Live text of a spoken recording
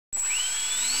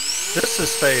This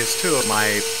is phase 2 of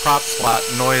my prop slot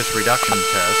noise reduction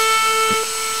test.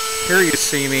 Here you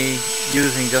see me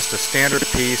using just a standard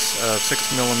piece of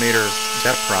 6mm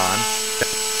Depron,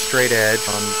 straight edge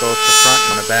on both the front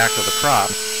and the back of the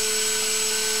prop.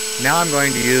 Now I'm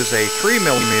going to use a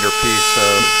 3mm piece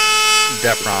of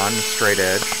Depron, straight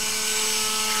edge,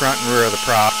 front and rear of the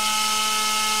prop.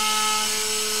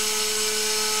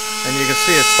 And you can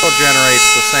see it still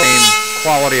generates the same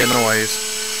quality of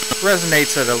noise.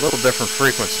 Resonates at a little different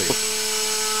frequency.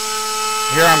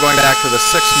 Here I'm going back to the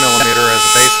 6mm as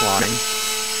a baseline.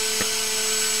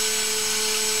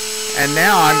 And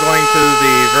now I'm going to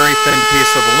the very thin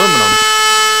piece of aluminum.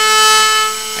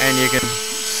 And you can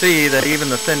see that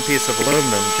even the thin piece of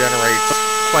aluminum generates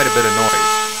quite a bit of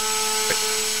noise.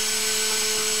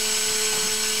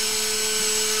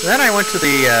 Then I went to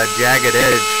the jagged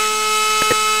edge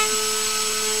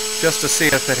just to see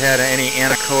if it had any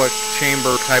anechoic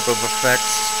chamber type of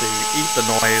effects to eat the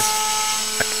noise.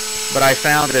 But I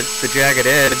found that the jagged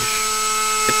edge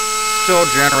still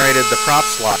generated the prop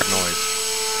slot noise.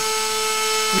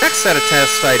 The next set of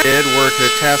tests I did were to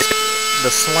test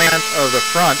the slant of the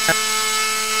front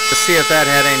to see if that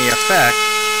had any effect.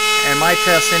 And my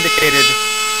test indicated,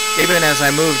 even as I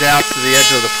moved out to the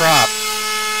edge of the prop,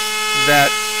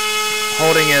 that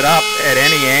holding it up at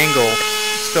any angle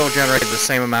still generated the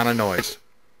same amount of noise.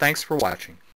 Thanks for watching.